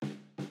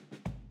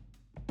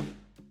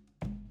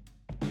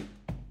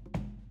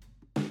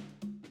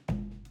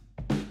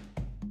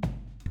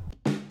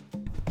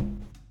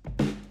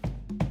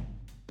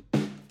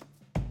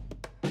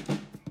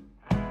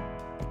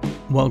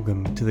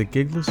Welcome to the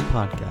Gigless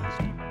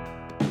Podcast,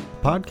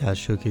 a podcast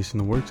showcasing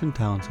the works and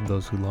talents of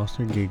those who lost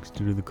their gigs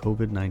due to the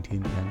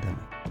COVID-19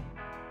 pandemic.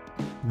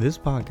 This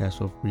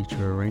podcast will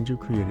feature a range of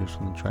creatives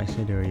from the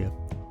tri-state area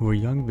who are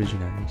young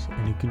visionaries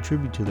and who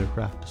contribute to their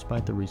craft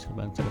despite the recent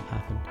events that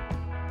have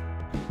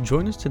happened.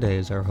 Join us today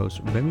as our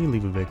host Remy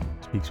Levovic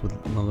speaks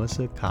with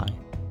Melissa Khai,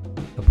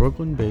 a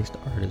Brooklyn-based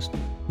artist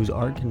whose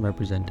art can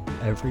represent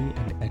every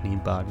and any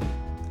body.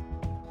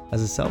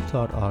 As a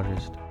self-taught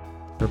artist,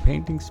 her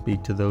paintings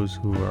speak to those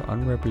who are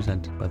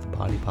unrepresented by the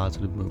body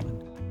positive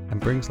movement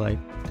and brings light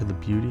to the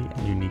beauty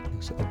and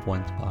uniqueness of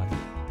one's body.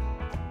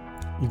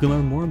 You can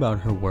learn more about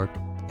her work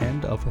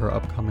and of her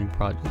upcoming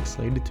projects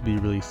slated to be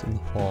released in the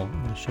fall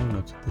in the show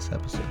notes of this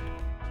episode.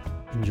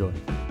 Enjoy.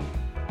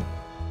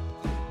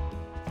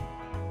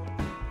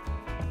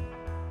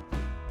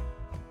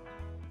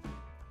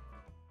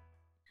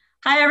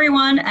 Hi,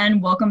 everyone,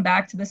 and welcome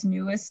back to this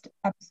newest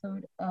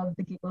episode of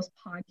the Giggles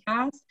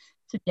podcast.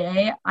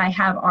 Today, I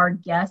have our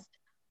guest,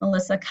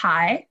 Melissa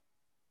Khai.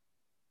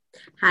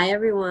 Hi,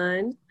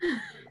 everyone.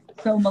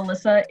 So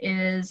Melissa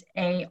is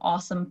an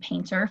awesome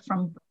painter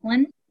from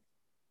Brooklyn,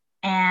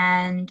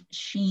 and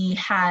she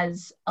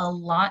has a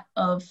lot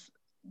of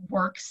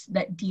works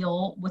that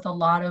deal with a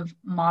lot of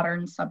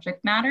modern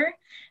subject matter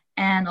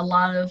and a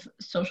lot of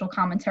social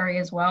commentary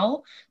as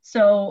well.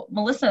 So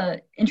Melissa,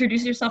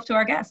 introduce yourself to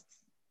our guests.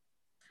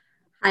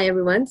 Hi,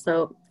 everyone.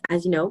 So,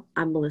 as you know,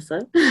 I'm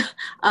Melissa.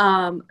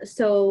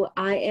 So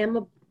I am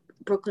a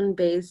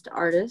Brooklyn-based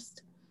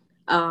artist.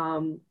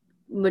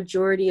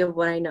 Majority of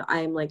what I know,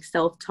 I'm like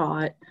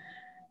self-taught.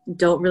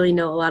 Don't really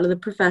know a lot of the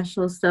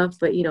professional stuff,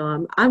 but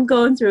I'm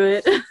going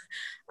through it.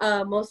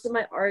 Most of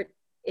my art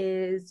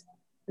is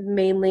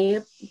mainly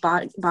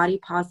body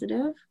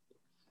positive.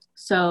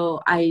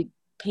 So I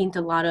paint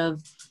a lot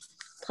of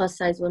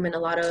plus-size women, a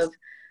lot of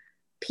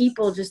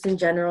people just in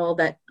general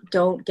that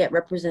don't get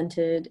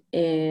represented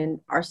in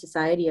our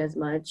society as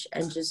much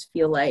and just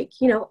feel like,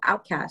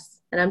 outcasts.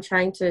 And I'm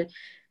trying to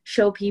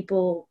show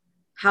people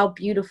how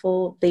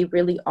beautiful they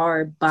really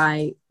are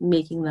by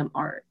making them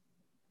art.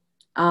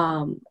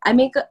 I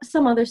make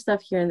some other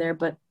stuff here and there,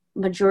 but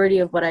majority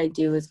of what I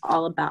do is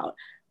all about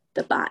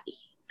the body.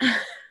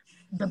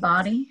 The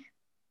body?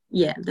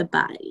 Yeah, the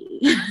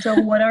body. So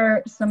what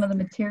are some of the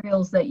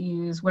materials that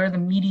you use? What are the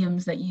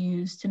mediums that you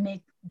use to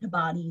make the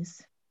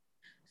bodies?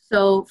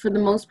 So for the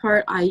most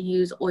part, I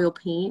use oil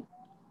paint.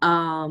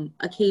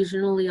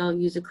 Occasionally I'll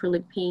use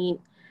acrylic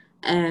paint,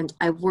 and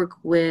I've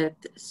worked with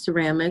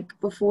ceramic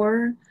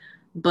before,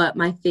 but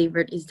my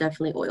favorite is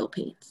definitely oil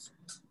paints.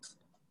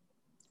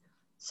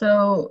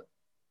 So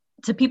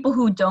to people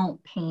who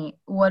don't paint,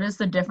 what is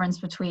the difference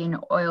between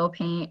oil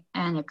paint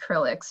and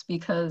acrylics?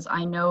 Because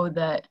I know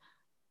that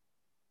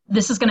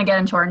this is going to get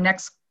into our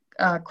next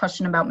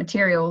question about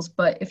materials,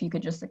 but if you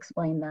could just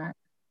explain that.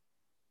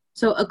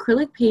 So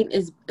acrylic paint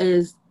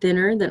is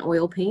thinner than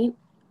oil paint,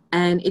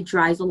 and it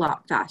dries a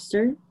lot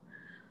faster.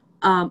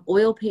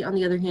 Oil paint, on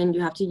the other hand,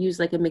 you have to use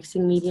like a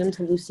mixing medium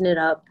to loosen it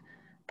up,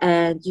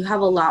 and you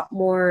have a lot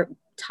more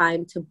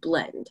time to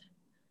blend.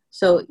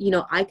 So,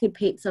 I could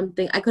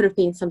have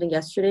painted something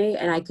yesterday,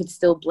 and I could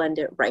still blend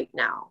it right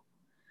now.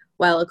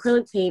 While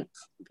acrylic paint,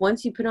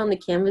 once you put it on the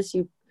canvas,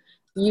 you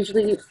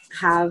usually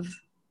have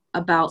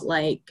about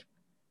like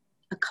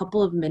a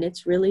couple of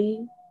minutes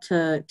really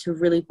to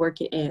really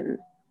work it in.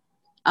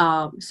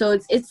 So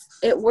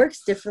it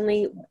works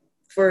differently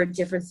for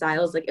different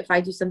styles. Like if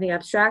I do something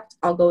abstract,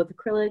 I'll go with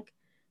acrylic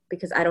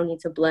because I don't need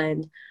to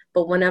blend.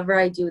 But whenever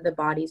I do the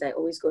bodies, I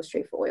always go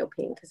straight for oil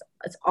paint because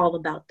it's all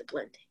about the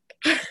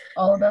blending.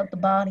 All about the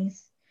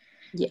bodies.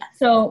 Yeah.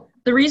 So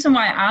the reason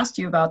why I asked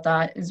you about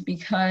that is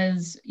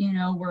because,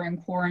 we're in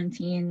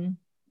quarantine.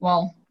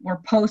 Well, we're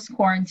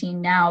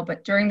post-quarantine now,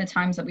 but during the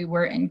times that we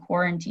were in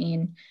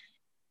quarantine,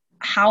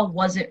 how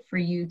was it for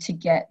you to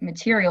get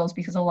materials?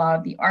 Because a lot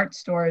of the art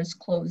stores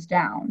closed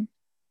down.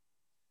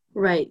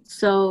 Right.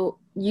 So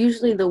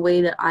usually the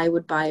way that I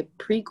would buy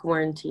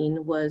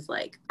pre-quarantine was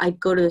like, I'd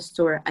go to the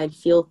store, I'd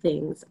feel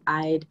things,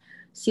 I'd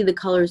see the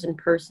colors in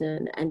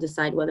person and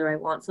decide whether I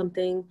want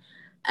something.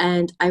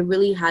 And I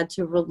really had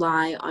to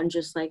rely on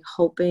just like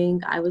hoping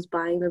I was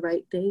buying the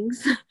right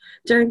things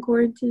during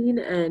quarantine.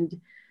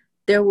 And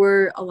there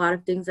were a lot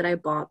of things that I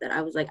bought that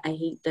I was like, I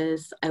hate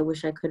this. I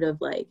wish I could have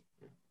like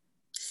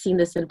seen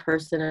this in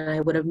person and I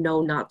would have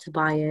known not to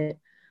buy it.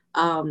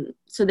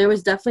 So there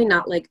was definitely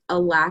not like a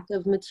lack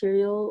of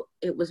material.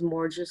 It was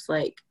more just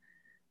like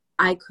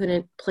I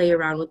couldn't play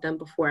around with them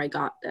before I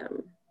got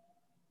them.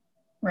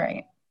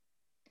 Right.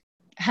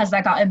 Has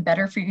that gotten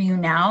better for you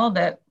now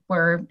that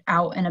we're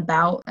out and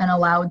about and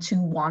allowed to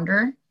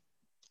wander?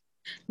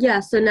 Yeah,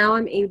 so now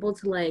I'm able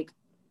to like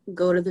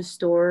go to the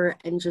store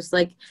and just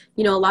like,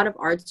 a lot of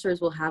art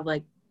stores will have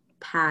like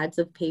pads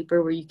of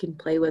paper where you can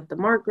play with the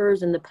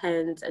markers and the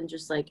pens and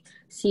just like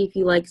see if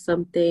you like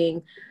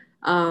something.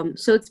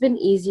 So it's been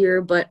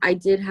easier, but I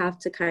did have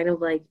to kind of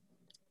like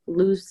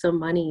lose some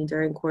money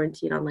during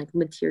quarantine on like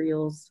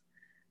materials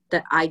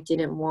that I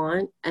didn't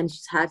want, and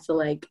just had to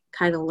like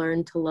kind of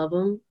learn to love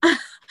them.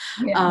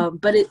 Yeah.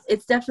 But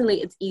it's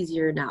definitely, it's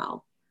easier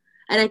now.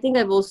 And I think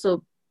I've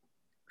also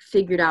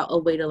figured out a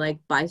way to like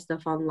buy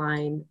stuff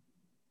online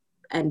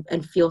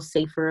and feel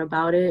safer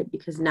about it,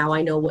 because now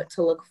I know what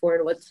to look for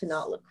and what to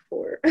not look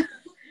for.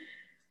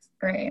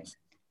 Great.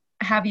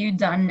 Have you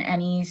done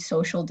any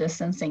social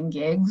distancing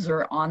gigs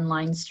or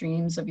online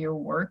streams of your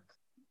work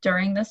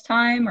during this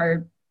time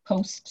or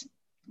post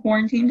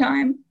quarantine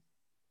time?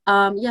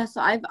 Yeah,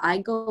 so I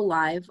go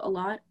live a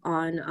lot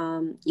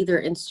on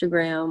either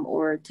Instagram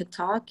or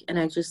TikTok, and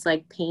I just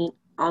like paint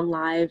on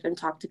live and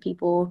talk to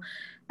people.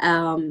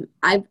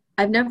 I've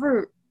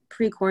never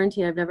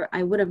pre-quarantine,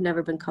 I would have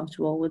never been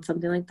comfortable with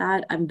something like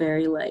that. I'm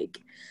very like,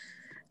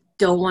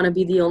 don't want to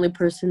be the only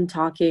person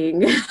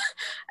talking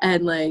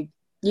and like,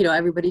 you know,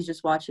 everybody's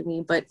just watching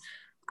me. But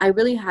I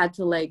really had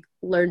to like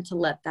learn to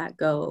let that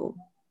go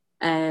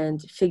and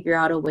figure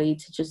out a way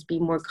to just be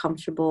more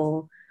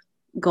comfortable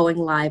going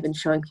live and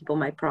showing people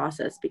my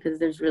process, because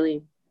there's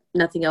really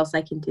nothing else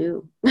I can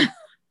do.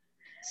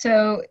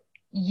 So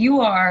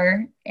you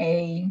are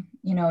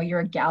you're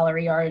a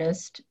gallery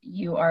artist,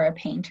 you are a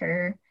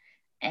painter,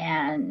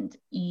 and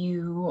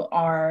you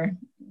are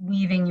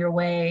weaving your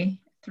way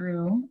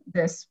through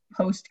this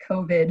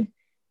post-COVID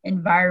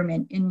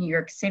environment in New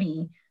York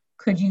City.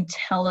 Could you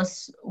tell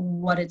us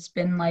what it's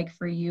been like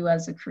for you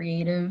as a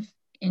creative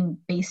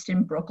based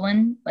in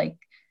Brooklyn? Like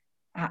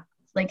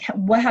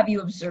what have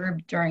you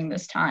observed during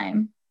this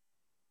time?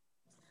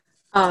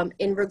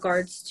 In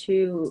regards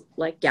to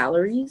like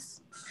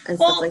galleries and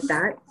stuff Well, like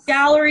that.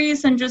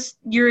 galleries and just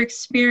your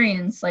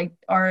experience, like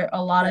are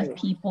a lot of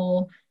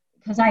people,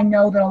 because I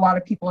know that a lot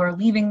of people are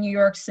leaving New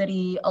York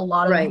City, a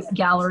lot of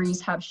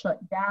galleries have shut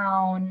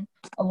down,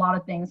 a lot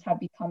of things have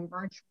become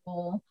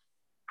virtual.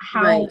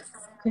 How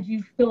could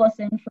you fill us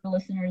in for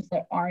listeners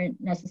that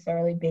aren't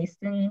necessarily based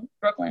in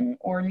Brooklyn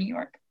or New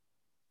York?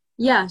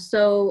 Yeah,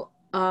 so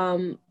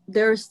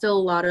there are still a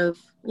lot of,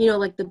 you know,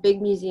 like the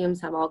big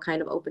museums have all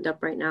kind of opened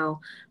up right now,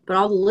 but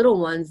all the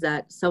little ones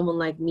that someone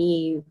like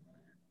me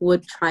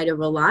would try to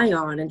rely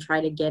on and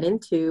try to get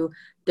into,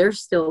 they're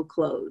still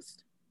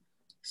closed.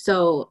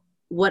 So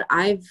what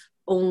I've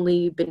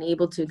only been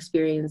able to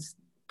experience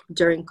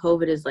during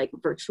COVID is like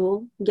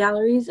virtual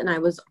galleries, and I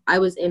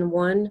was in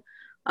one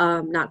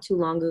not too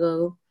long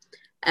ago,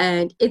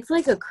 and it's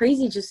like a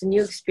crazy, just a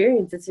new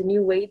experience. It's a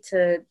new way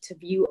to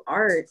view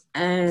art.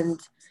 And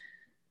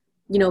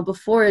you know,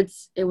 before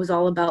it was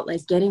all about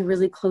like getting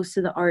really close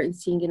to the art and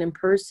seeing it in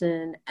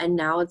person, and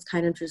now it's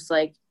kind of just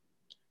like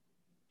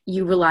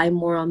you rely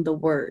more on the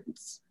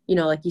words, you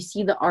know, like you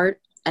see the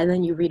art and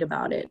then you read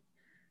about it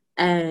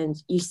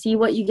and you see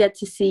what you get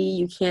to see.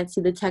 You can't see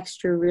the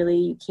texture, really.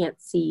 You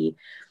can't see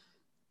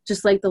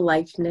just like the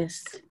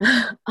likeness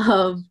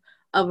of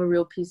a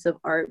real piece of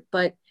art.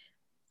 But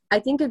I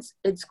think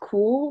it's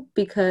cool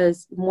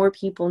because more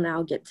people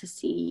now get to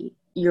see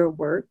your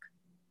work,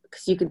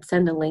 because you can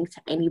send a link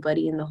to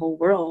anybody in the whole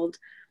world,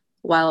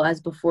 while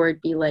as before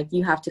it'd be like,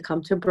 you have to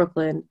come to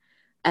Brooklyn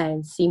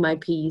and see my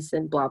piece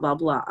and blah, blah,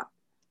 blah.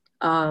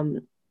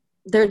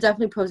 There are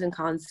definitely pros and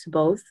cons to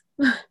both,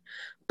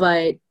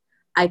 but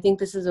I think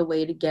this is a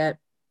way to get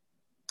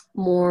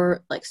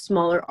more like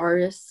smaller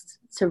artists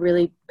to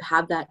really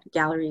have that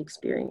gallery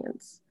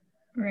experience.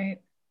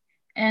 Right.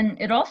 And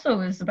it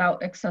also is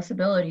about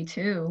accessibility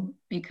too,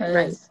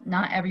 because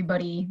not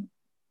everybody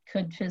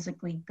could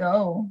physically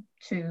go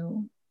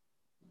to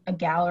a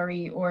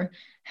gallery or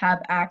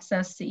have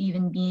access to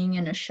even being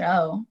in a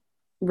show.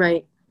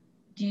 Right.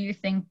 Do you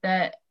think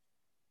that,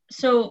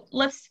 so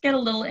let's get a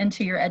little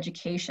into your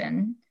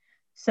education.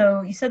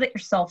 So you said that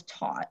you're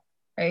self-taught,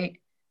 right?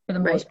 For the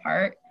most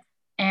part.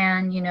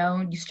 And, you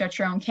know, you stretch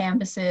your own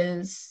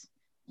canvases,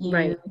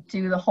 you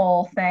do the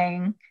whole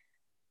thing.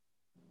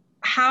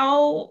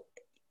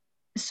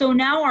 So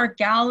now our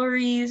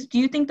galleries, do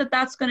you think that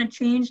that's going to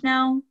change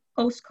now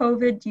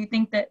post-COVID? Do you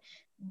think that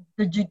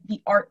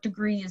the art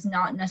degree is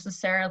not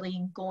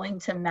necessarily going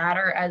to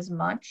matter as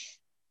much?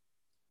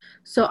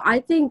 So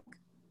I think,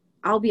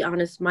 I'll be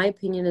honest, my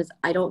opinion is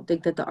I don't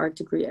think that the art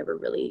degree ever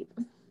really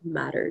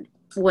mattered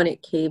when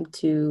it came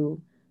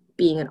to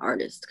being an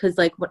artist. Because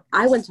like when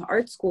I went to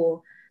art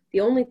school,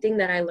 the only thing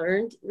that I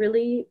learned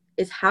really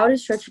is how to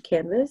stretch a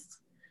canvas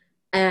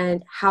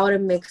and how to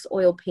mix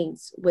oil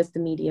paints with the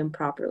medium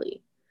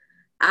properly.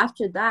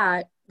 After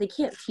that, they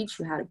can't teach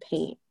you how to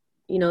paint.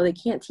 You know, they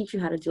can't teach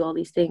you how to do all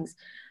these things.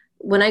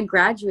 When I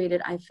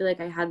graduated, I feel like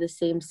I had the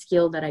same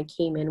skill that I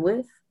came in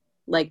with,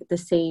 like the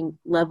same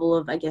level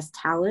of, I guess,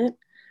 talent.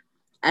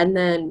 And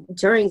then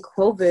during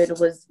COVID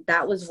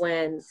that was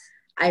when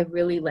I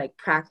really like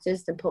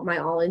practiced and put my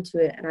all into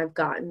it. And I've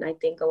gotten, I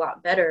think, a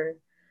lot better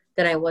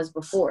than I was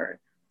before.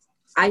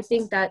 I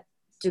think that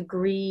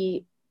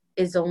degree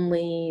it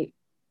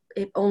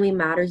only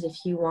matters if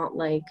you want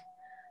like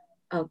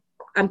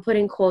I'm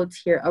putting quotes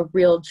here, a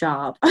real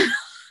job.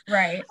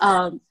 Right.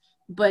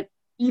 But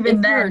even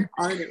if then, you're an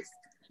artist,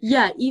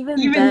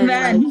 even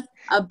then. Like,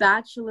 a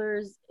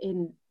bachelor's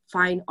in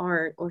fine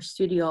art or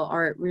studio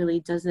art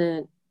really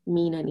doesn't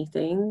mean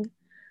anything.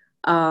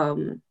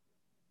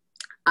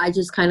 I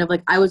just kind of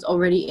like, I was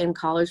already in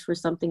college for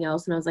something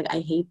else, and I was like, I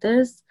hate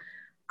this.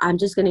 I'm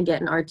just going to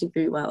get an art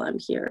degree while I'm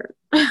here.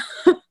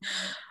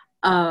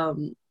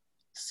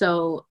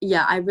 So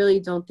yeah, I really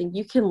don't think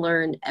you can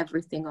learn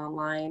everything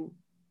online,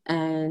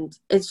 and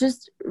it's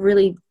just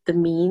really the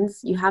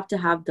means. You have to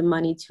have the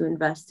money to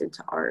invest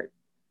into art.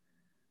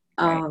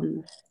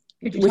 Right.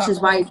 Could you Which talk is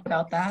a little why bit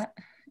about that?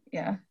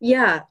 Yeah.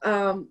 Yeah,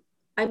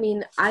 I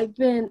mean, I've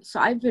been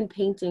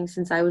painting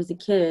since I was a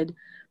kid,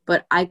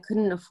 but I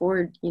couldn't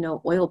afford,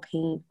 oil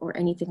paint or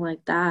anything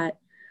like that.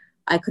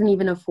 I couldn't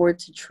even afford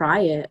to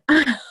try it.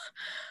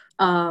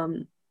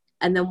 And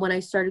then when I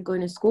started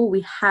going to school,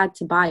 we had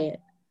to buy it.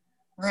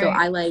 So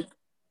Right.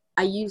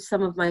 I used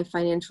some of my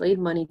financial aid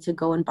money to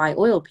go and buy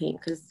oil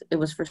paint because it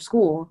was for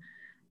school.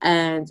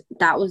 And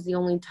that was the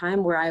only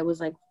time where I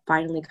was like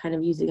finally kind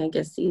of using, I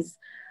guess, these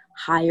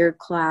higher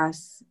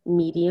class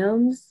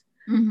mediums.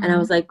 Mm-hmm. And I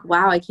was like,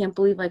 wow, I can't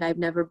believe like I've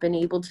never been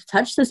able to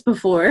touch this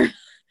before.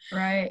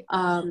 Right.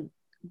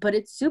 But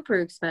it's super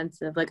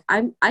expensive. Like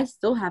I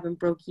still haven't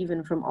broke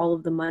even from all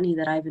of the money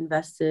that I've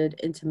invested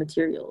into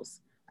materials.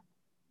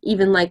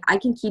 Even like I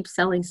can keep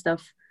selling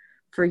stuff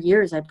for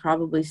years, I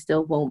probably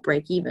still won't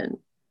break even.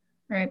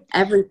 Right.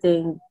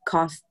 Everything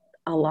costs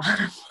a lot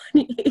of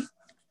money.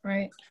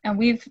 Right.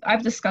 And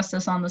I've discussed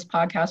this on this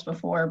podcast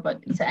before,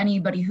 but to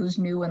anybody who's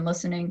new and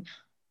listening,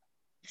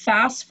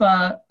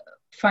 FAFSA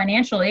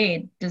financial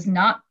aid does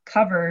not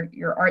cover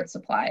your art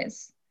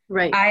supplies.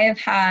 Right. I have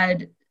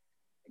had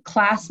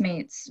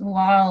classmates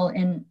while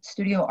in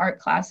studio art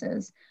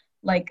classes.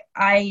 Like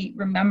I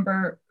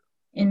remember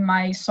in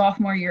my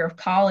sophomore year of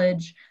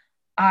college,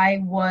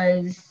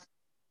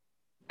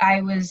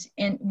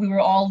 we were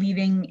all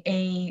leaving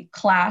a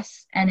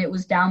class, and it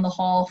was down the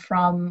hall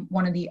from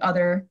one of the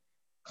other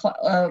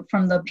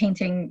from the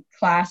painting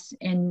class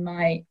in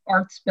my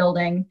arts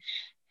building.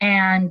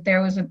 And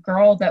there was a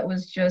girl that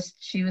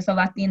she was a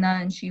Latina,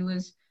 and she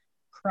was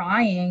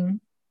crying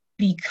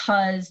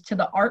because to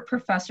the art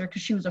professor,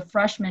 because she was a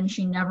freshman,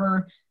 she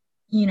never,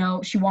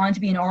 she wanted to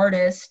be an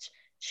artist.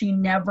 She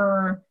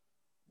never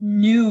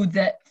knew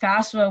that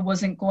FAFSA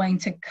wasn't going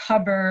to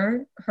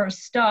cover her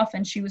stuff.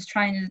 And she was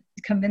trying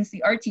to convince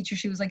the art teacher.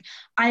 She was like,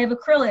 I have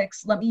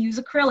acrylics. Let me use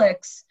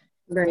acrylics.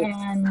 Right.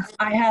 And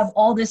I have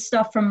all this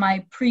stuff from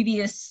my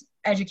previous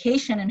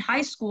education in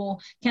high school.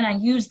 Can I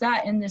use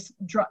that in this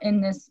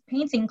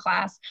painting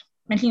class?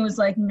 And he was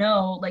like,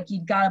 no, like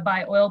you gotta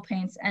buy oil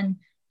paints. And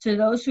to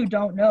those who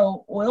don't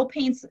know, oil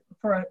paints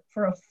for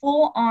a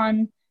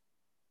full-on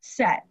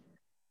set,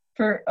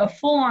 for a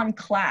full-on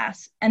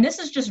class, and this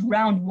is just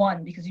round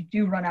one because you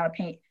do run out of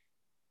paint.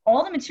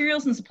 All the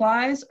materials and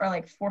supplies are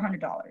like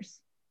 $400.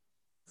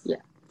 Yeah,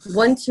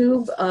 one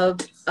tube of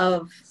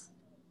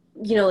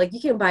like you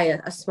can buy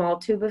a small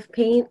tube of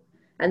paint,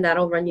 and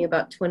that'll run you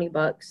about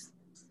 $20.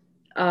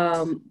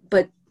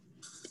 But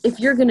if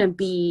you're gonna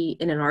be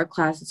in an art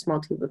class, a small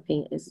tube of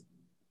paint is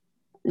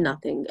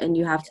nothing, and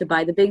you have to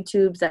buy the big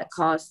tubes that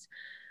cost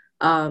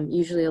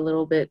usually a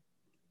little bit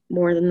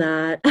more than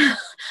that.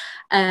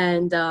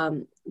 And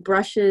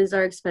brushes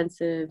are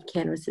expensive,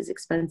 canvas is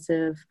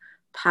expensive,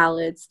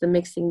 palettes, the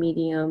mixing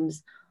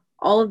mediums,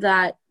 all of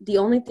that. The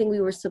only thing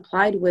we were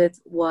supplied with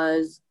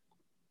was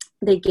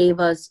they gave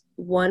us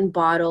one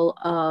bottle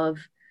of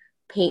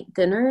paint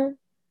thinner,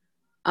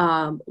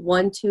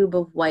 one tube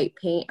of white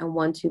paint, and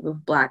one tube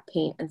of black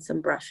paint, and some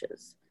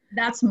brushes.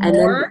 That's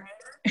more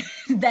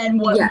than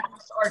what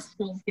most art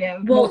schools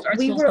give. Well, most art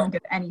schools don't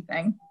give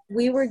anything.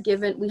 We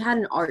had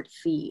an art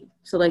fee.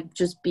 So like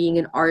just being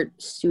an art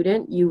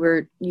student,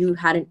 you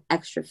had an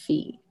extra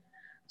fee.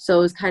 So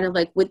it was kind of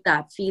like with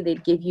that fee,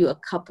 they'd give you a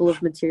couple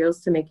of materials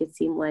to make it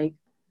seem like,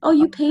 oh,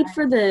 you paid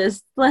for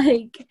this.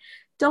 Like,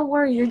 don't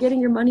worry, you're getting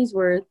your money's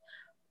worth.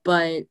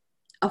 But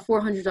a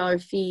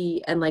 $400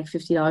 fee and like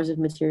 $50 of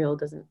material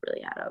doesn't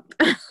really add up.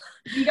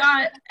 We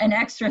got an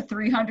extra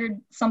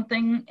 300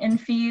 something in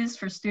fees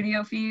for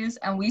studio fees,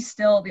 and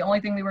the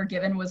only thing we were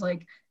given was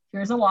like,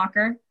 here's a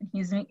locker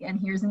and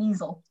here's an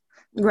easel.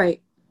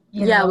 Right.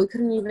 We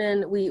couldn't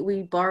even,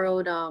 we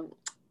borrowed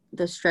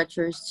the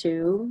stretchers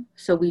too.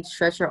 So we'd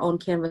stretch our own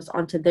canvas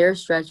onto their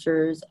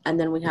stretchers, and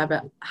then we had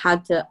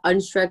to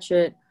unstretch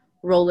it,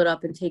 roll it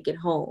up, and take it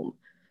home.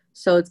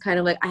 So it's kind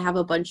of like I have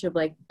a bunch of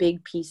like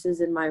big pieces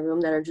in my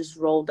room that are just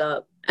rolled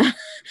up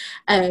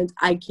and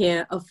I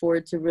can't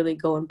afford to really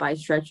go and buy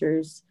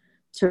stretchers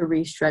to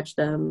re-stretch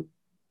them.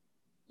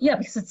 Yeah,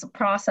 because it's a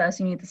process.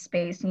 You need the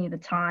space, you need the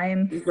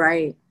time.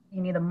 Right.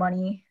 You need the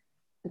money.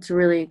 It's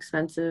really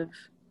expensive.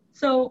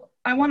 So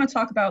I want to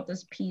talk about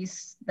this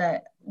piece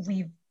that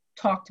we've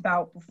talked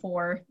about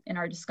before in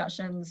our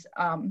discussions.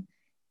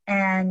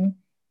 And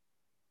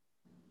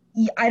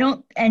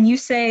you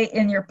say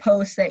in your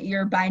post that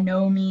you're by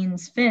no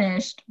means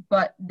finished,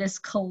 but this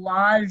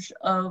collage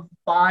of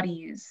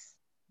bodies,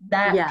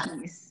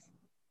 piece,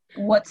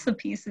 what's the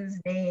piece's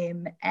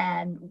name,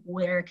 and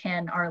where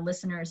can our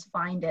listeners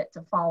find it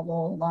to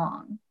follow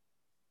along?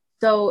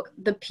 So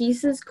the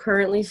piece is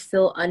currently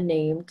still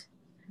unnamed.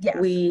 Yes.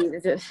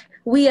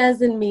 We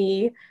as in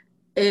me,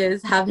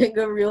 is having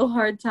a real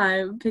hard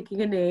time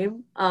picking a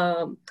name.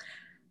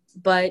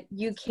 But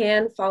you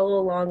can follow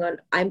along on,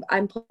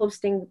 I'm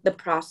posting the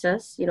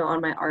process,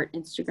 on my art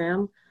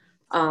Instagram.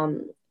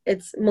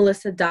 It's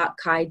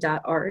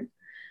melissa.khai.art.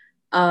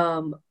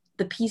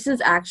 The piece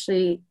is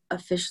actually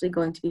officially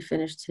going to be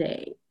finished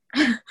today,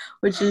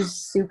 which is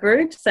super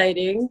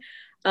exciting.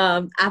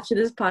 After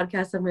this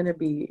podcast, I'm gonna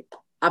be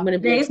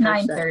Today's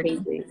attached to that 9:30.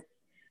 painting.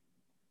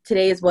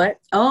 Today is what?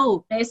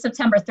 Oh, Today is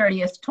September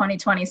 30th,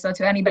 2020. So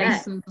to anybody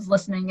who's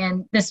listening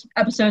in, this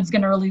episode is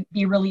going to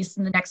be released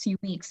in the next few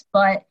weeks.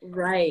 But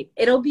right,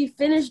 it'll be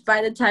finished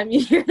by the time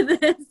you hear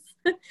this.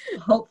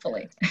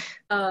 Hopefully.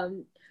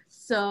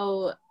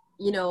 So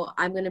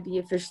I'm gonna be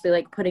officially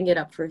like putting it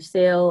up for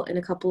sale in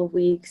a couple of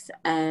weeks,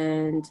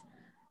 and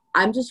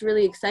I'm just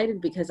really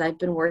excited because I've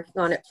been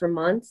working on it for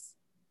months,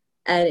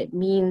 and it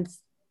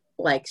means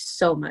like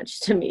so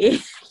much to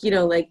me.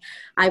 Like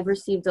I've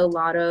received a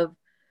lot of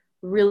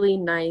really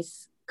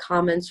nice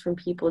comments from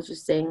people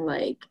just saying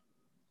like,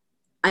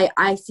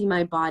 I see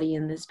my body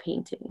in this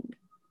painting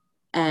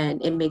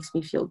and it makes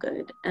me feel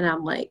good. And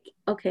I'm like,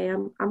 okay,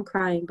 I'm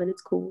crying, but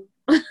it's cool.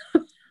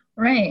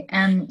 Right.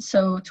 And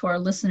so to our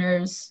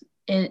listeners,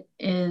 it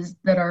is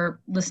that are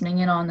listening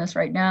in on this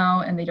right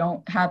now and they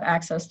don't have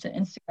access to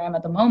Instagram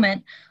at the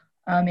moment.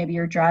 Maybe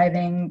you're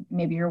driving,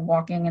 maybe you're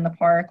walking in the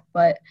park,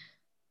 but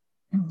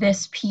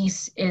this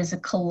piece is a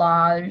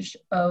collage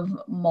of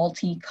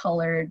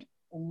multicolored,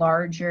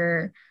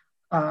 larger,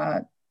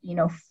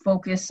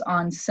 focus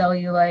on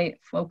cellulite,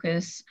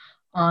 focus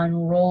on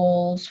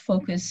rolls,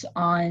 focus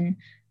on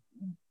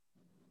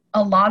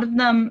a lot of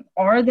them.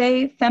 Are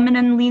they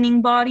feminine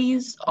leaning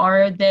bodies?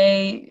 Are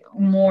they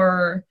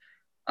more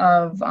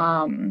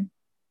feminine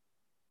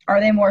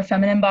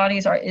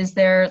bodies, or is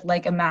there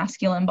like a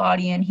masculine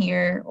body in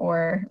here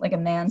or like a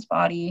man's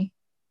body?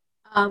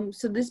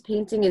 So this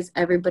painting is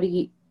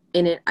everybody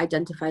in it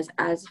identifies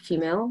as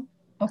female.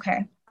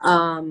 Okay.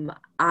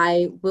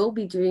 I will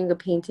be doing a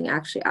painting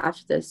actually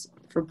after this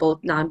for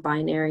both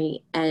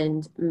non-binary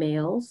and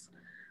males,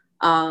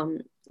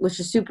 which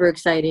is super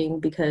exciting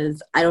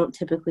because I don't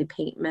typically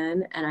paint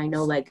men, and I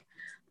know like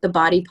the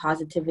body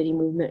positivity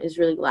movement is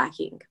really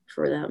lacking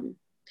for them.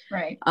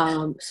 Right.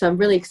 So I'm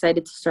really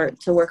excited to start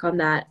to work on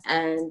that.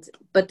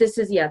 But this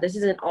is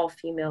an all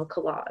female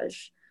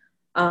collage.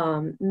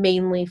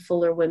 Mainly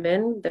fuller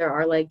women. There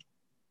are like,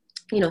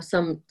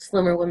 some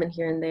slimmer women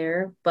here and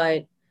there,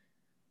 but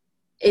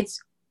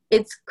it's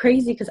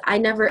crazy because I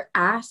never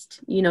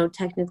asked,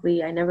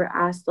 technically I never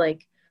asked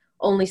like,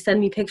 only send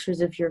me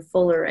pictures if you're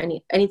full or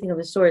anything of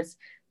the sorts.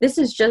 This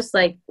is just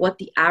like what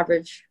the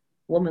average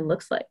woman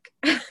looks like.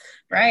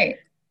 Right.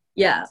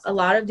 Yeah, a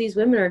lot of these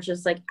women are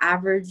just like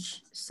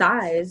average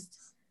sized,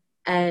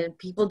 and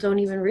people don't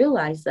even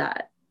realize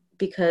that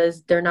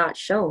because they're not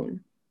shown.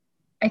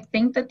 I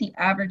think that the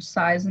average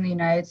size in the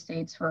United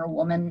States for a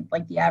woman,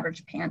 like the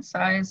average pant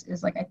size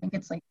is like, I think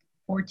it's like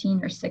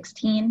 14 or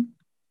 16.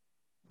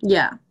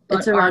 Yeah, But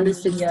it's around a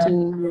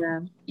 16, yeah.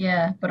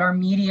 Yeah, but our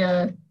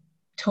media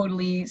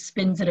totally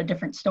spins it a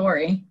different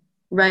story.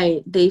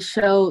 Right. They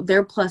show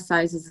their plus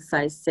size is a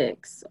size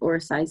 6 or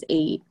a size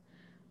 8.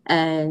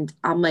 And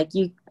I'm like,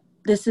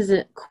 this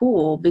isn't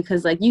cool,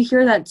 because like you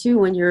hear that too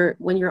when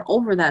you're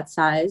over that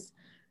size.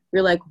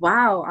 You're like,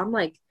 wow, I'm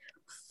like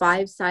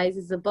 5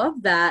 sizes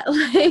above that.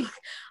 Like,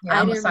 yeah,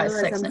 I'm a size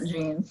 6 in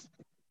jeans.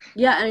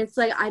 Yeah, and it's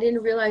like I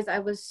didn't realize I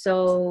was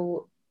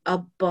so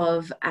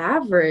above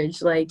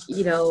average. Like,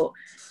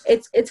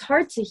 it's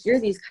hard to hear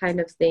these kind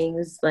of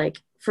things. Like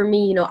for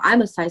me,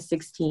 I'm a size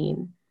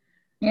 16.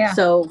 Yeah.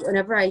 So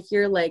whenever I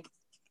hear like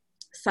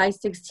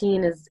size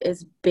 16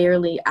 is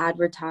barely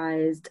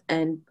advertised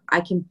and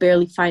I can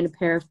barely find a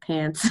pair of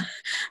pants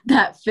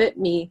that fit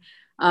me,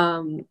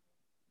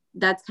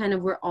 that's kind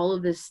of where all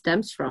of this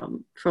stems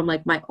from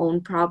like my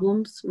own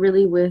problems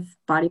really with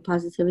body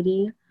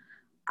positivity.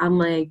 I'm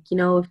like,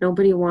 if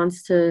nobody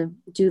wants to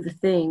do the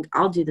thing,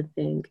 I'll do the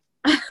thing.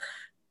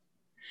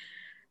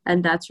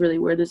 And that's really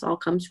where this all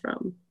comes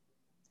from.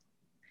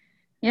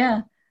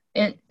 Yeah,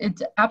 it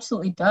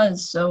absolutely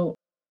does. So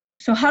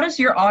how does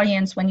your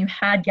audience, when you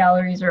had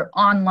galleries or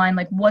online,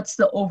 like what's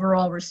the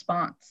overall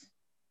response?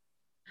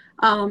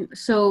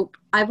 So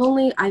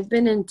I've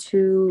been in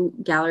 2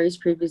 galleries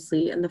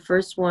previously, and the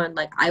first one,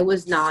 like I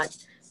was not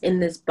in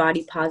this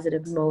body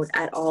positive mode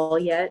at all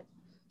yet.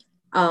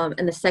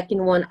 And the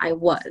second one I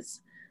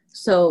was.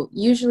 So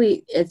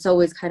usually it's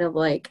always kind of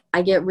like,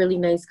 I get really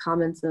nice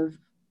comments of,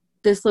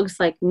 this looks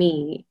like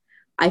me.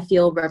 I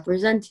feel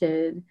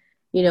represented,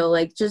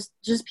 like just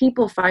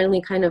people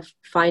finally kind of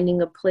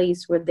finding a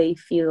place where they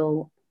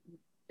feel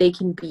they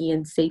can be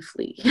in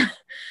safely.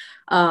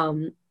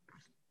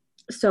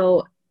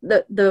 So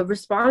the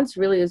response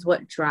really is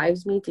what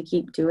drives me to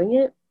keep doing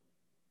it,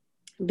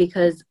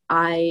 because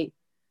I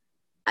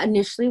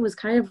initially was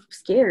kind of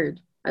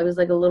scared. I was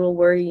like a little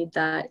worried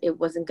that it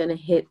wasn't going to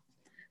hit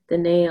the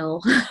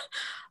nail.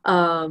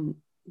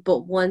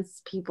 But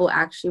once people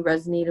actually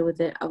resonated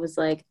with it, I was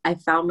like, I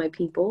found my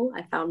people.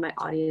 I found my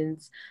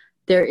audience.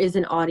 There is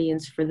an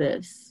audience for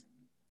this.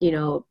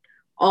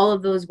 all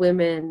of those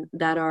women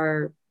that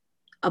are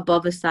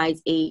above a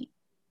size 8,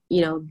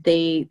 you know,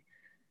 they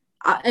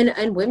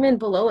and women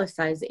below a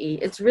size 8,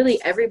 it's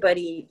really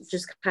everybody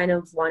just kind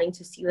of wanting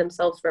to see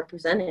themselves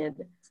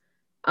represented,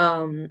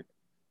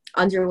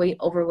 underweight,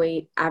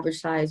 overweight,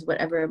 average size,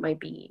 whatever it might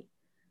be.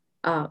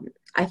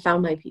 I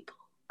found my people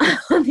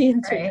on the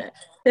internet.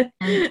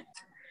 Right.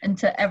 And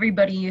to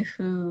everybody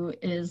who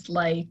is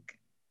like,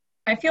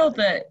 I feel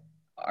that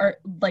art,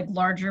 like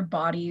larger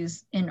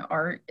bodies in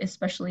art,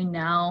 especially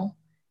now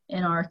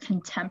in our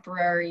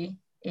contemporary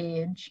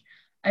age,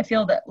 I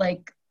feel that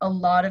like a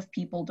lot of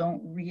people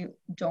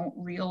don't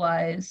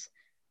realize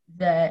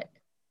that,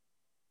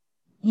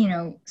 you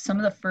know, some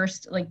of the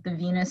first, like the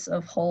Venus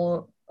of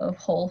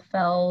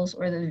Holfels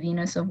or the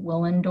Venus of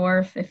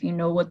Willendorf, if you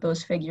know what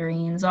those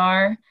figurines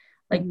are,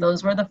 like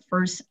those were the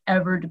first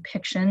ever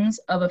depictions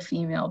of a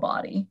female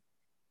body.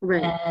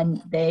 Right.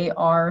 And they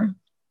are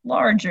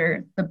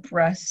larger. The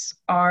breasts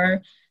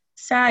are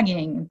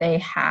sagging. They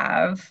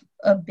have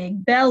a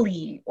big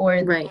belly,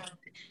 or Right.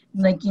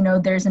 like, you know,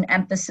 there's an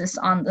emphasis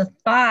on the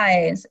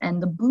thighs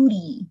and the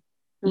booty.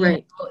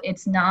 Right. You know,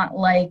 it's not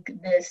like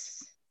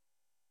this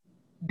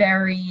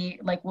very,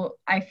 like what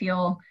I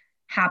feel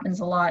happens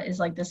a lot is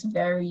like this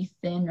very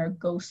thin or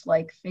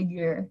ghost-like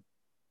figure.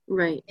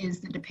 Right.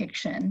 Is the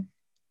depiction.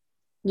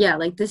 Yeah,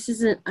 like this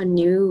isn't a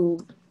new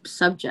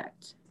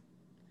subject.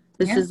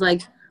 This Yeah. is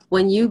like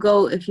when you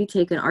go, if you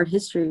take an art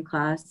history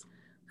class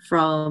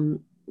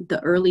from the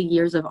early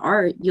years of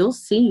art, you'll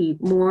see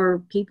more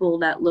people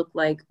that look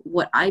like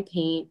what I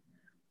paint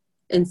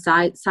in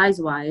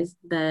size-wise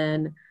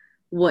than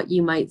what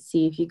you might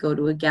see if you go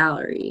to a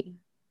gallery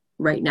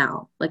right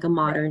now, like a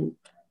modern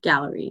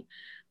gallery,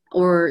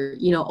 or,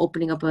 you know,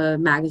 opening up a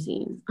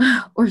magazine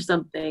or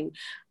something.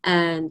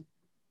 And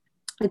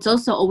it's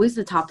also always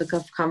the topic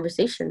of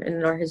conversation in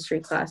an art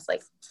history class,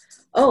 like,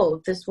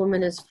 oh, this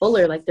woman is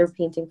fuller, like they're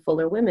painting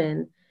fuller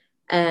women.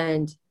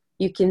 And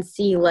you can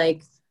see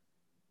like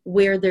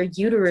where their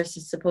uterus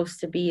is supposed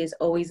to be is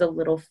always a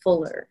little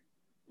fuller.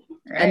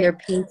 Right.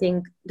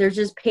 And they're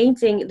just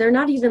painting, they're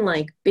not even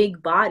like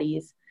big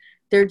bodies.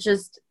 They're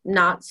just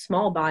not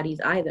small bodies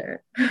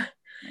either.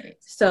 Right.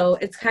 So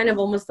it's kind of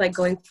almost like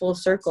going full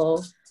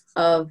circle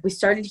of, we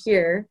started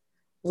here,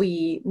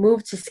 we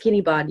moved to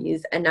skinny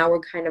bodies, and now we're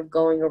kind of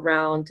going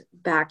around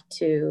back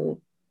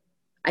to,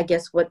 I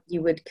guess, what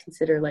you would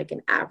consider like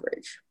an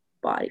average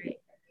body.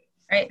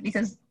 Right,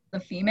 because the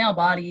female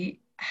body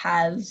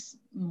has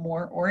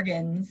more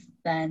organs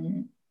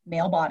than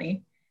male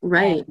body.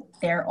 Right.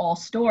 They're all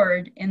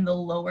stored in the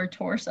lower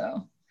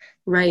torso.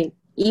 Right.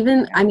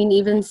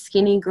 Even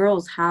skinny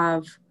girls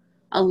have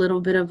a little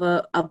bit of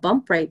a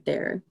bump right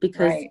there,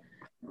 because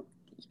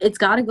it's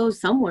got to go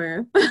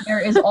somewhere.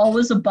 There is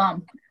always a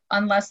bump,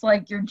 unless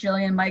like you're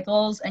Jillian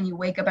Michaels and you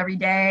wake up every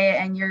day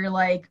and you're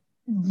like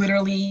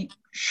literally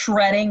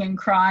shredding and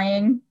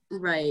crying.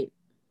 Right.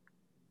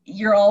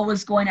 You're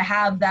always going to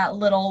have that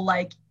little,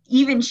 like,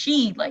 even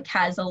she like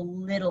has a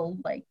little,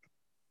 like,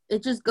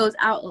 it just goes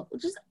out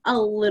just a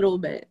little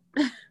bit.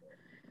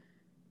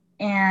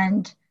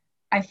 And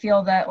I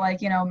feel that,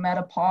 like, you know,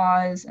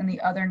 menopause and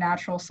the other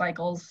natural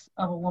cycles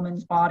of a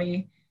woman's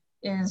body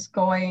is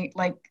going,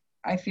 like,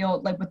 I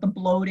feel like with the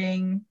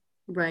bloating,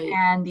 right,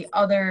 and the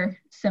other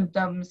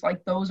symptoms,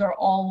 like those are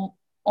all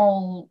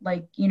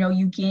like, you know,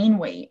 you gain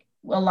weight.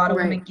 A lot of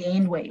women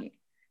gain weight.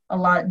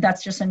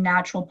 That's just a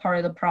natural part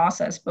of the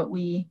process. But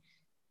we,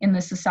 in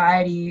the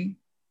society,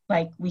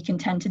 like, we can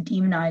tend to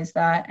demonize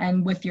that.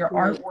 And with your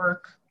artwork,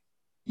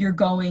 you're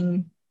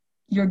getting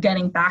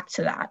back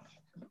to that.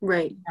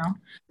 Right. You know?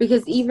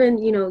 Because even,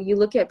 you know, you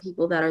look at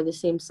people that are the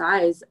same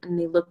size and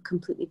they look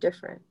completely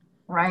different.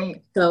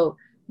 Right. So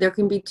there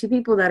can be two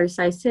people that are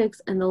size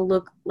 6 and they'll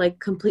look like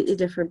completely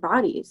different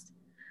bodies.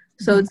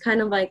 So it's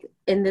kind of like,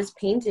 in this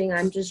painting,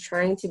 I'm just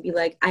trying to be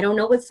like, I don't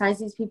know what size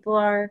these people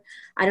are.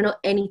 I don't know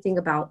anything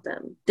about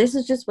them. This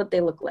is just what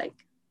they look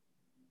like.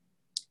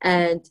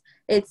 And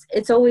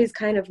it's always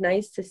kind of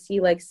nice to see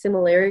like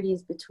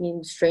similarities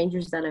between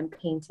strangers that I'm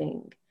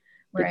painting.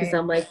 Because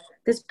I'm like,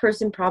 this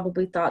person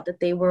probably thought that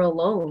they were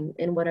alone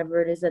in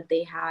whatever it is that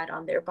they had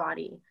on their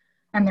body.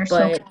 And they're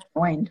so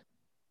joined.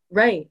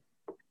 Right.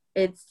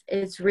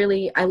 It's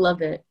really, I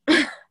love it.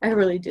 I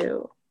really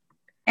do.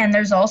 And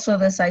there's also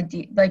this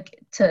idea, like,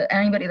 to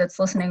anybody that's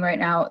listening right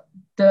now,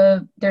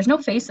 there's no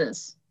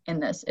faces in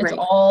this. It's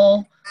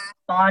all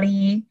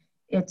body.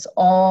 It's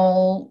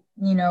all,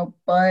 you know,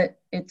 butt.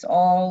 It's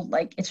all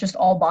like, it's just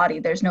all body.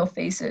 There's no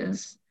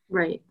faces.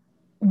 Right.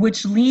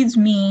 Which leads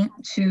me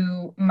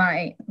to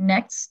my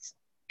next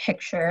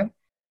picture,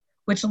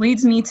 which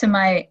leads me to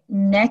my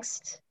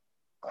next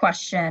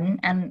question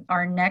and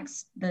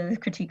the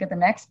critique of the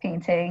next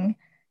painting,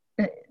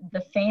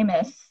 the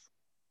famous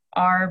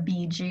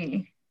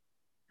RBG.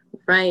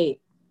 Right.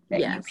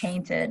 That you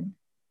painted.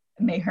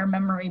 May her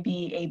memory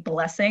be a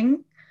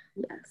blessing.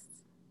 Yes.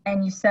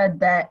 And you said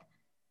that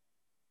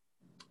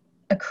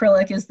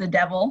acrylic is the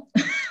devil.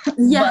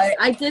 Yes,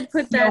 I did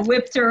put that. You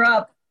whipped her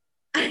up.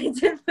 I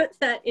did put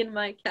that in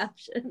my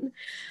caption.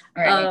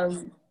 Right.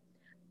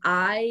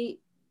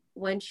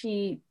 when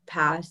she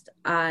passed,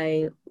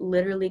 I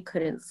literally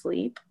couldn't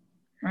sleep.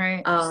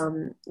 Right.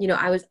 You know,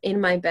 I was in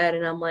my bed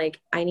and I'm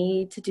like, I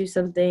need to do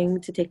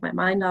something to take my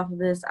mind off of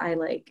this.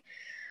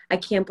 I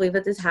can't believe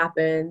that this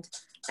happened.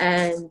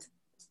 And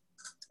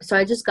so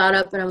I just got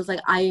up and I was like,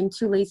 I am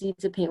too lazy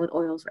to paint with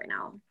oils right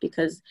now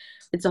because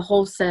it's a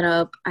whole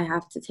setup. I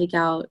have to take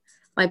out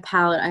my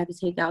palette. I have to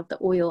take out the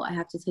oil. I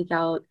have to take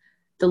out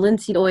the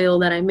linseed oil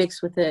that I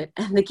mixed with it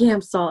and the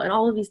Gam salt and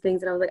all of these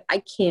things. And I was like,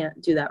 I can't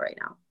do that right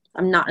now.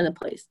 I'm not in a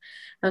place.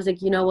 I was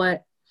like, you know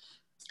what?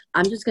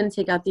 I'm just going to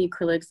take out the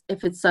acrylics.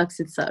 If it sucks,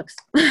 it sucks.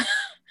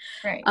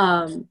 Right.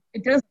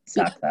 It doesn't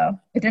suck though.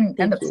 It didn't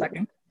end up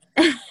sucking.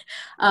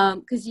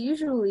 Because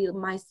usually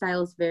my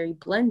style is very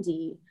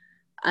blendy,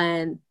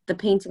 and the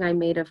painting I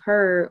made of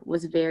her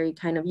was very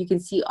kind of, you can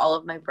see all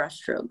of my brush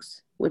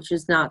strokes, which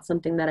is not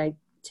something that I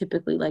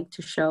typically like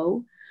to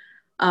show.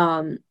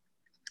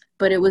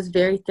 But it was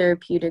very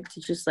therapeutic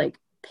to just like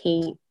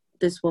paint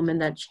this woman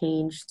that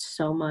changed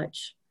so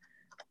much.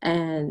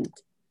 And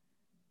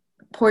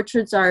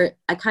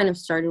I kind of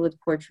started with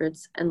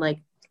portraits and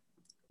like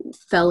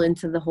fell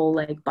into the whole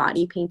like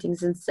body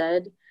paintings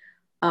instead.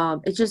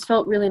 It just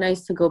felt really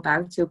nice to go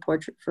back to a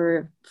portrait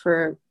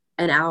for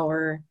an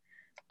hour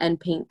and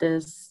paint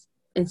this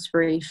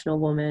inspirational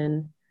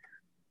woman,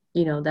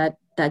 you know, that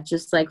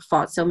just like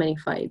fought so many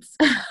fights.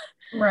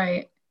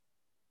 Right.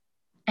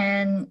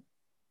 And,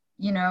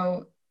 you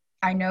know,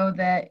 I know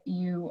that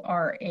you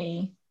are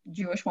a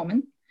Jewish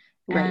woman,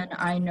 Right. and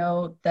I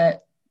know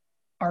that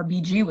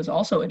RBG was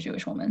also a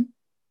Jewish woman.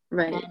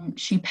 Right. And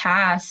she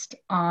passed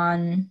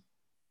on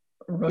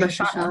Rosh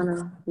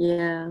Hashanah.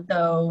 Yeah.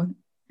 So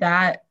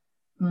that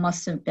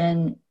must have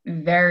been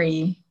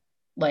very,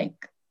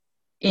 like,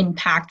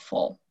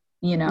 impactful,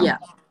 you know? Yeah.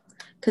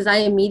 Because I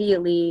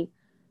immediately,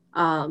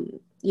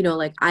 you know,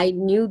 like I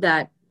knew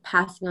that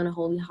passing on a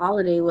holy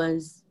holiday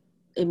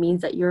it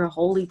means that you're a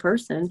holy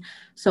person.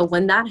 So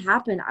when that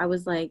happened, I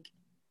was like,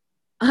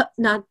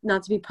 not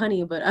to be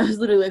punny, but I was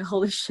literally like,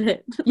 holy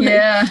shit. Like,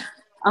 yeah.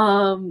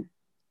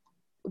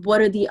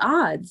 What are the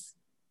odds?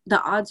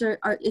 The odds are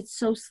it's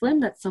so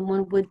slim that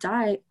someone would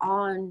die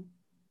on,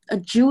 a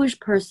Jewish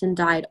person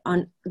died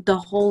on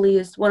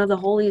one of the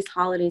holiest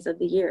holidays of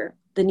the year,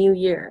 the New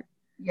Year.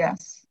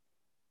 Yes.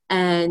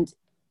 And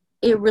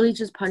it really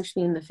just punched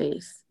me in the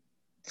face.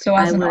 So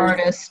as an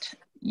artist,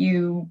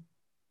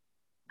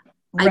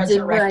 I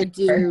did what I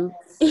do.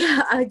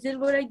 Yeah, I did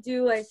what I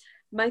do.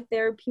 My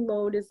therapy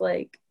mode is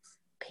like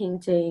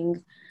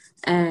painting,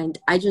 and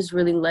I just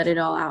really let it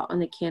all out on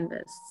the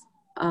canvas.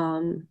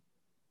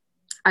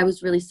 I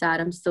was really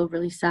sad. I'm still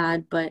really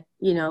sad, but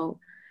you know,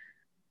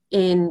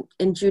 in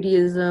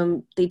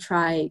Judaism, they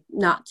try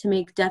not to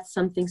make death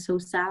something so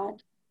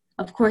sad.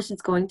 Of course,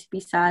 it's going to be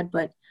sad,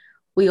 but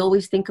we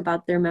always think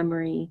about their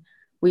memory.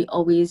 We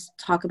always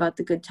talk about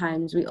the good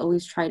times. We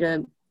always try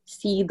to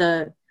see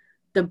the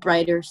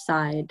brighter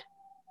side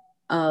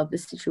of the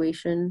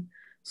situation.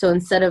 So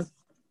instead of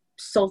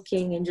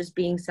sulking and just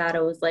being sad,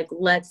 I was like,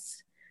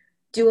 let's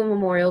do a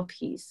memorial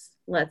piece.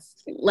 Let's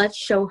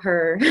show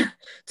her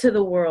to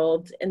the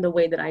world in the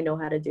way that I know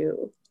how to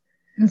do.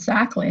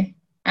 Exactly.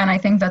 And I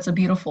think that's a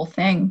beautiful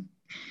thing.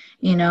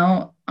 You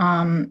know,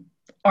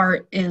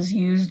 art is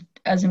used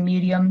as a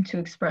medium to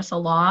express a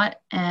lot,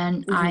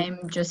 and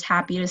I'm just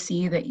happy to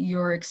see that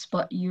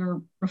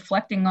you're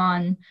reflecting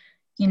on,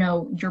 you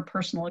know, your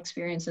personal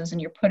experiences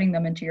and you're putting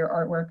them into your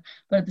artwork,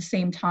 but at the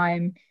same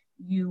time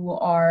you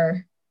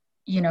are,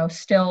 you know,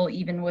 still,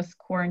 even with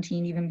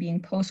quarantine, even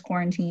being post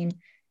quarantine,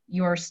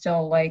 you're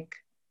still like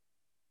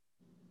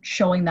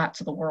showing that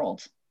to the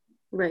world.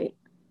 Right.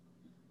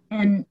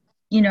 And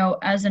you know,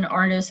 as an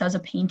artist, as a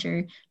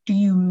painter, do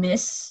you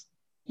miss,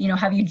 you know,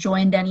 have you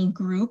joined any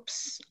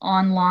groups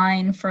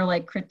online for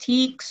like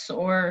critiques,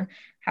 or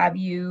do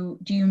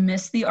you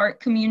miss the art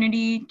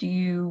community? Do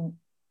you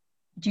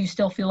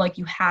still feel like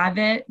you have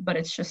it, but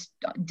it's just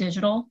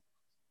digital?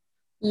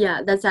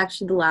 Yeah, that's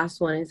actually the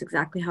last one is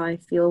exactly how I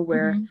feel,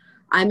 where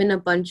I'm in a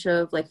bunch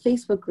of like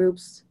Facebook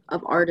groups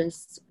of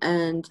artists,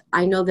 and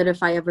I know that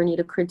if I ever need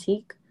a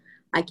critique,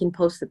 I can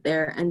post it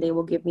there and they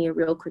will give me a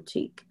real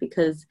critique,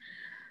 because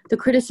the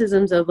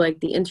criticisms of like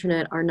the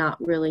internet are not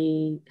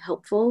really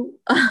helpful.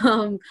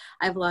 I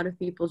have a lot of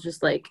people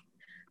just like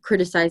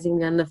criticizing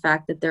me on the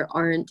fact that there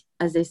aren't,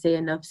 as they say,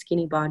 enough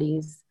skinny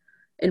bodies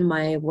in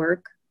my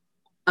work.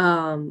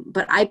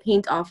 But I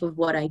paint off of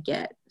what I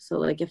get. So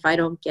like if I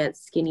don't get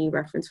skinny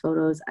reference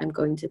photos, I'm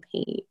going to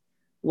paint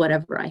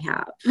whatever I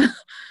have.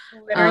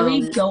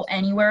 Literally go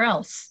anywhere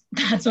else.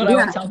 That's what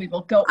I would tell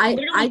people. Go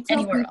anywhere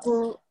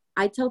else.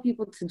 I tell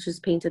people to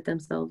just paint it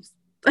themselves.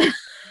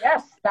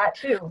 Yes, that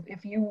too.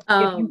 If you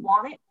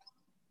want it,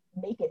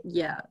 make it.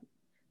 Yeah.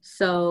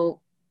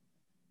 So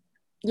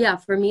yeah,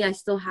 for me, I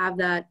still have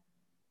that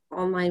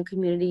online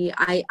community.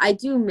 I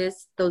do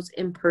miss those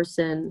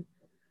in-person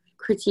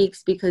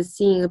critiques, because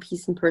seeing a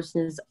piece in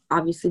person is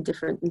obviously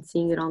different than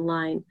seeing it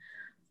online.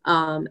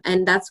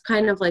 And that's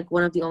kind of like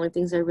one of the only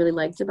things I really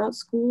liked about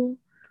school,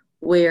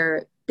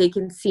 where they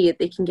can see it,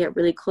 they can get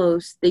really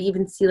close. They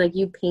even see like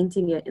you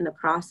painting it in the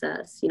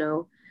process, you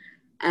know.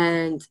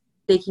 and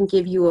they can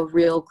give you a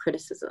real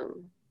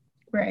criticism.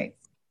 Right.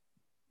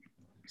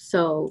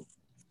 So,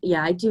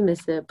 yeah, I do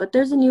miss it. But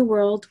there's a new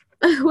world.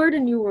 We're in a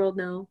new world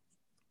now.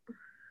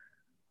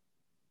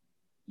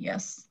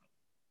 Yes.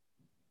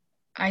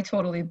 I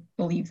totally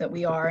believe that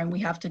we are, and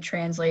we have to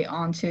translate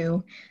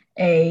onto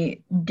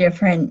a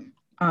different,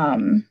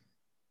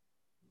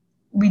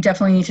 we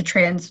definitely need to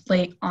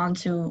translate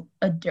onto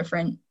a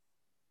different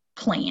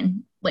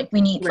plane. Like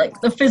we need, Right.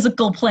 like the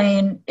physical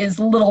plane is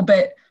a little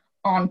bit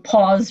on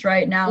pause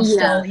right now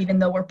still, Yeah. even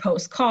though we're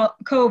post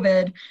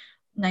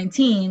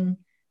COVID-19,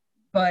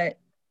 but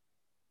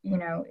you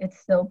know, it's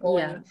still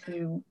going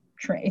to,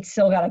 it's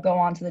still got to go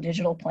on to the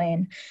digital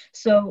plane.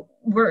 So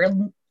we're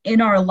in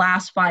our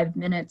last 5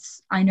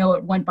 minutes. I know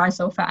it went by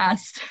so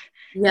fast.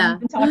 Yeah.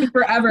 We've been talking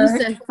forever. You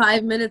said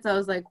 5 minutes. I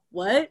was like,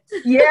 what?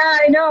 Yeah,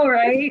 I know,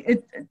 right?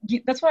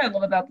 That's what I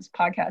love about this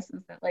podcast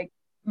is that like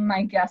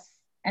my guests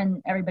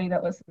and everybody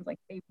that listens, like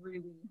they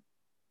really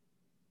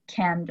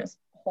can just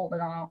hold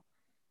it on.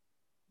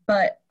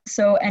 But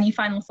so any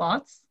final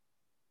thoughts?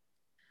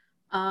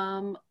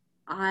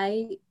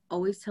 I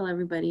always tell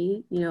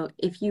everybody, you know,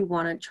 if you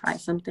want to try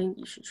something,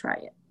 you should try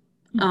it.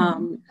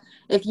 Mm-hmm.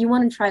 If you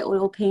want to try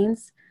oil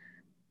paints,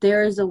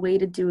 there is a way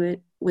to do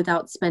it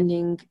without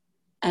spending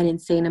an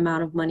insane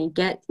amount of money.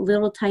 Get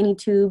little tiny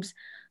tubes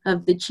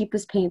of the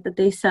cheapest paint that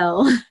they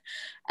sell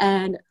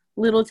and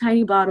little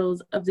tiny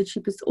bottles of the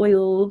cheapest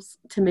oils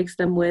to mix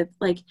them with.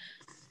 Like,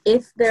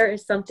 if there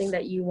is something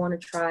that you want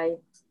to try,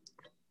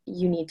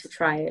 you need to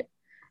try it.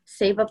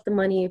 Save up the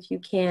money if you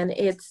can.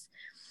 It's,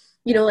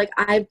 you know, like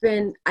I've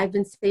been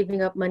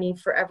saving up money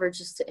forever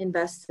just to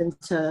invest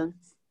into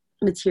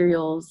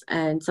materials,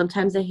 and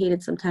sometimes I hate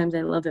it, sometimes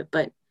I love it,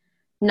 but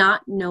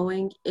not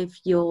knowing if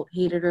you'll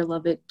hate it or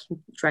love it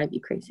can drive you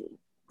crazy.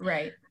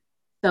 Right.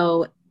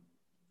 So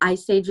I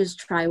say just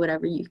try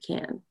whatever you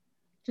can.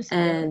 Just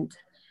and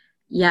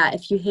yeah,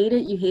 if you hate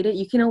it, you hate it.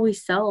 You can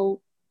always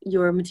sell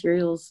your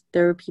materials.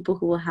 There are people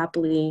who will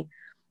happily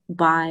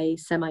buy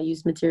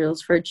semi-used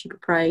materials for a cheaper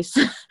price.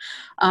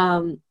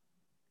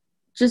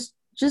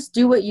 Just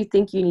do what you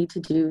think you need to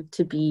do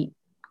to be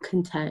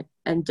content,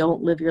 and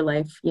don't live your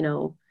life, you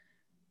know,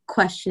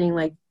 questioning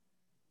like,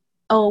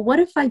 oh, what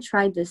if I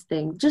tried this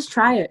thing? Just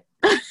try it.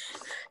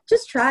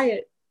 Just try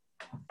it.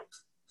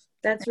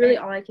 That's really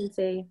all I can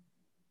say.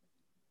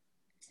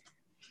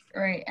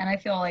 Right. And I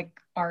feel like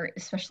art,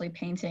 especially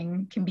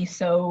painting, can be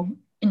so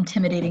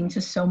intimidating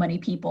to so many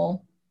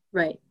people.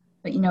 Right.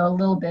 But, you know, a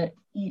little bit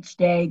each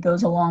day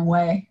goes a long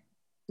way.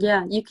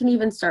 Yeah. You can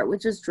even start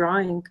with just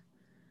drawing.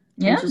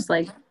 Yeah. And just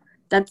like,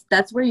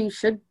 that's where you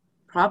should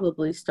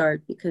probably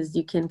start, because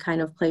you can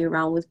kind of play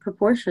around with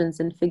proportions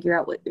and figure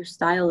out what your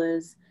style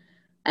is.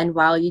 And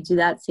while you do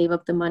that, save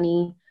up the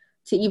money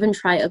to even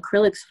try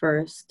acrylics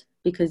first,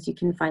 because you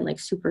can find like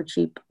super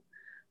cheap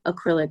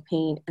acrylic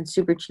paint and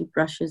super cheap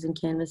brushes and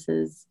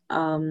canvases.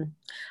 I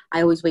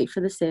always wait for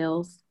the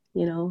sales,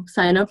 you know,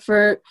 sign up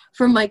for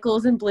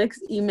Michael's and Blick's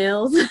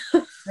emails.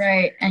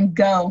 Right. And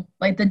go.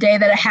 Like the day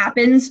that it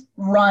happens,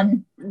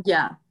 run.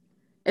 Yeah.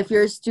 If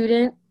you're a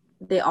student,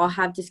 they all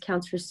have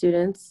discounts for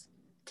students.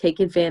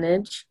 Take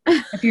advantage.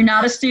 If you're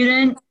not a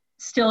student,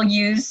 still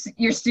use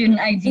your student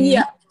ID.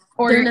 Yeah.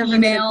 Or your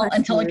email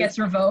until it gets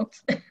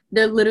revoked.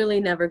 They're literally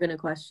never going to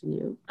question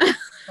you.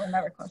 They'll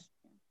never question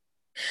you.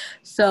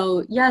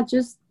 So yeah,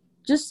 just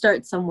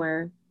start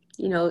somewhere,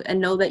 you know,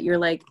 and know that you're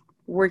like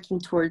working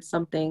towards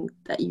something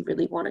that you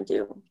really want to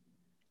do.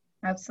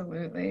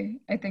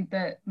 Absolutely. I think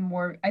that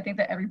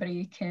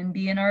everybody can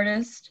be an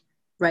artist.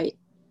 Right.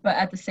 But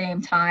at the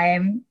same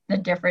time, the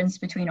difference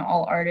between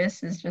all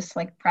artists is just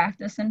like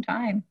practice and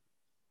time.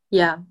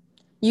 Yeah.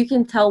 You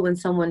can tell when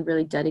someone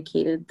really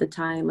dedicated the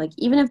time. Like,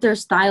 even if their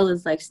style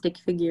is like stick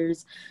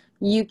figures,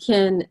 you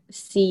can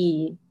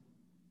see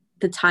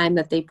the time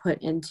that they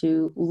put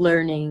into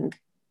learning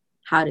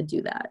how to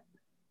do that.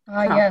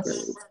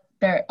 Yes.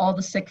 All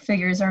the stick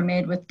figures are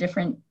made with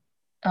different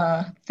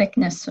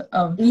thickness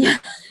of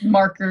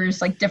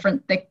markers, like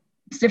different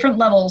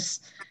levels,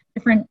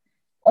 different.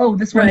 Oh,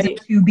 this one's a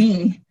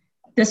 2B.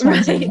 This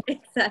one's a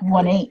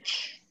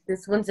 1H.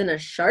 This one's in a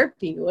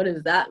Sharpie. What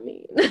does that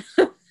mean?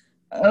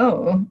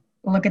 Oh,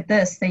 look at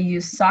this. They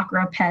use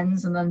Sakura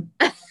pens and then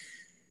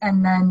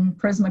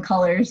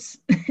Prismacolors.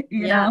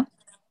 you know?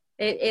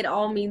 It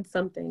all means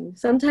something.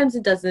 Sometimes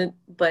it doesn't,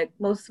 but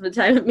most of the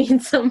time it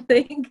means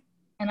something.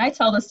 And I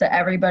tell this to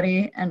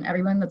everybody and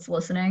everyone that's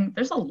listening.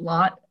 There's a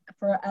lot,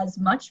 for as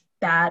much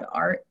bad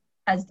art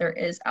as there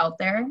is out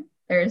there,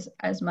 there's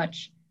as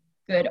much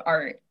good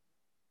art.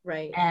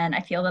 Right. And I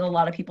feel that a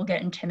lot of people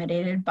get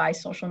intimidated by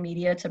social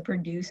media to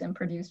produce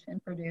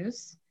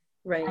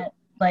right, at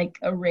like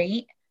a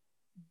rate,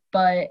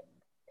 but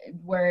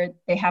where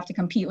they have to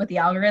compete with the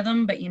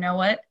algorithm. But you know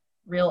what?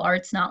 Real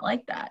art's not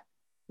like that.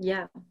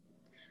 Yeah.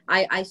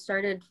 I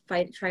started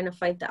trying to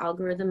fight the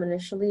algorithm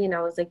initially, and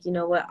I was like, you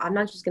know what? I'm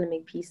not just going to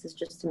make pieces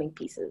just to make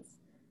pieces.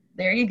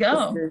 There you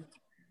go.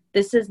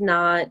 This is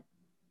not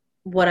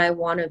what I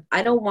want to.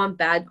 I don't want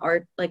bad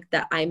art like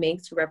that I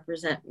make to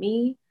represent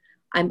me.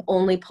 I'm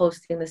only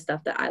posting the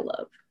stuff that I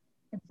love.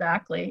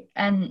 Exactly.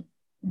 And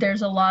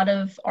there's a lot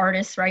of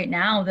artists right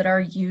now that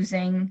are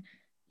using,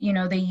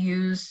 they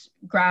use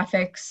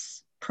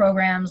graphics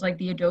programs like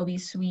the Adobe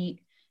Suite.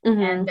 And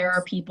Mm-hmm. there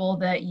are people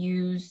that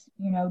use,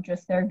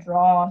 just their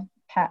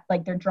pad,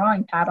 like their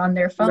drawing pad on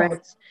their Right.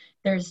 phones.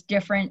 There's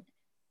different,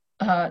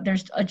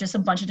 just a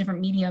bunch of different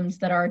mediums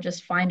that are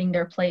just finding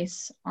their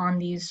place on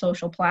these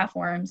social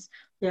platforms.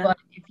 Yeah. But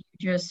if you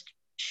just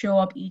show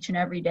up each and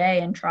every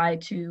day and try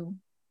to,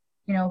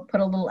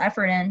 put a little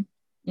effort in,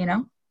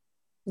 Yeah.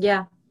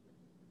 yeah.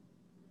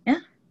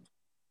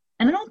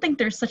 And I don't think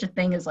there's such a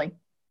thing as like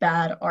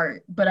bad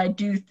art, but I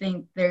do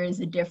think there is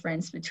a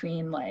difference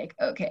between like,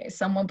 okay,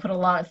 someone put a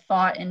lot of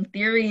thought and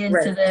theory into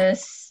Right.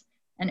 this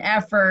and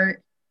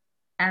effort,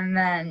 and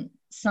then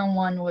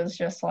someone was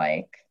just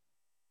like,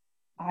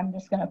 I'm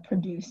just going to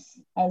produce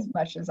as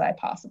much as I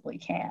possibly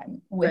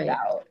can Right.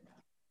 without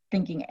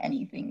thinking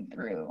anything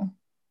through.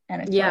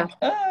 And it's Yeah.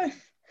 like,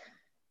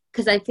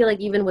 Because I feel like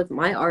even with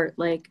my art,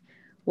 like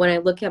when I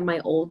look at my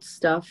old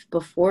stuff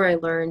before I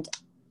learned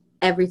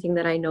everything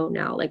that I know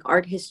now, like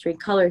art history,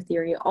 color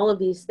theory, all of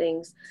these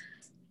things,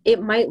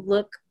 it might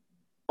look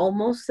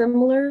almost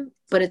similar,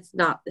 but it's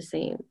not the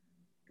same.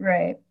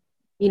 right.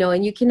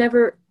 And you can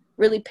never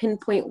really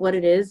pinpoint what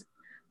it is,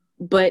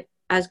 but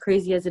as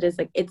crazy as it is,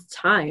 like it's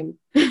time.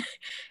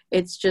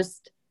 It's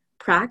just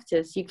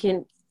practice. You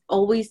can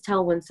always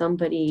tell when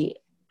somebody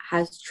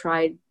has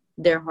tried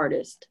their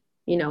hardest,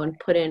 and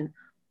put in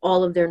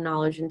all of their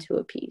knowledge into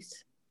a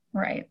piece.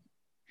 Right.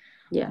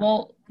 Yeah.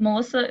 Well,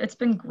 Melissa, it's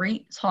been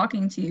great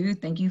talking to you.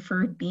 Thank you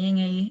for being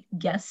a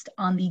guest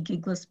on the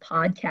Gigless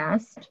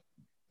podcast.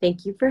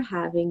 Thank you for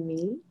having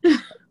me. Of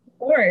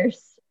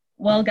course.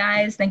 Well,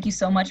 guys, thank you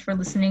so much for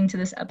listening to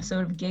this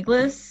episode of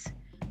Gigless.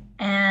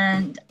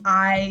 And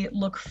I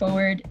look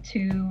forward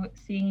to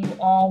seeing you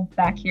all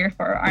back here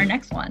for our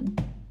next one.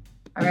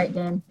 All right,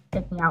 Dan,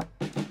 take me out.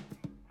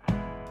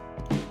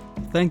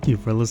 Thank you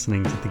for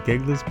listening to the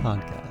Gigless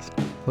podcast,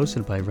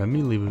 hosted by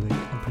Remy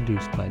Leibovich and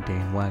produced by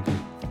Dane Wagner.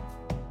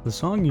 The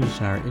song used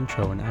in our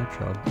intro and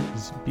outro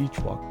is Beach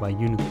Walk by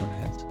Unicorn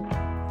Heads.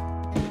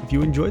 If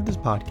you enjoyed this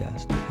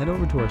podcast, head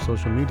over to our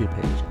social media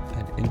page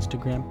at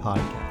Instagram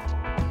Podcast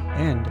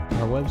and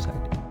our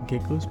website,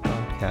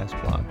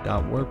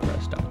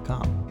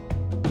 gigglespodcastblog.wordpress.com.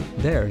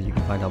 There you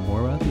can find out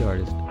more about the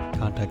artist,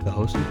 contact the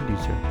host and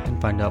producer, and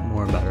find out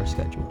more about our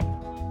schedule.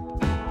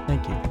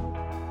 Thank you.